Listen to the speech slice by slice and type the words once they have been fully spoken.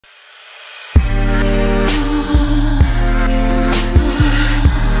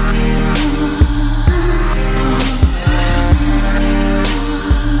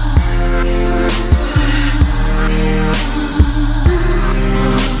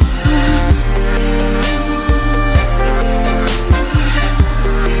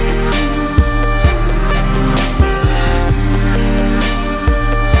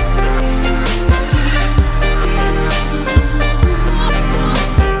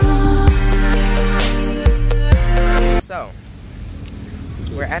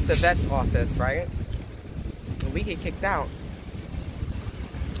at the vet's office, right? And we get kicked out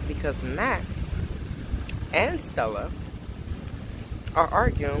because Max and Stella are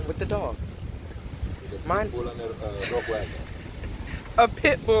arguing with the dogs. A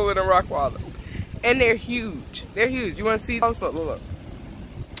pit bull and a Rottweiler. And they're huge. They're huge. You want to see those? Look, look, look.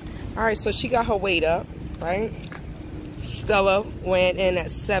 Alright, so she got her weight up, right? Stella went in at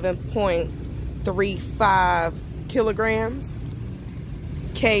 7.35 kilograms.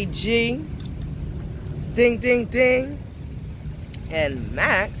 kg. Ding, ding, ding. And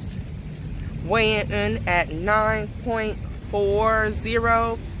Max weighing in at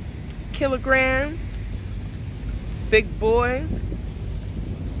 9.40 kilograms. Big boy.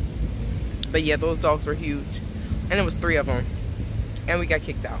 But yeah, those dogs were huge. And it was 3 of them. And we got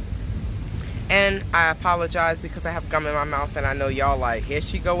kicked out. And I apologize because I have gum in my mouth and I know y'all like, here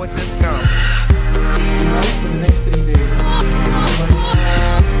she go with this gum.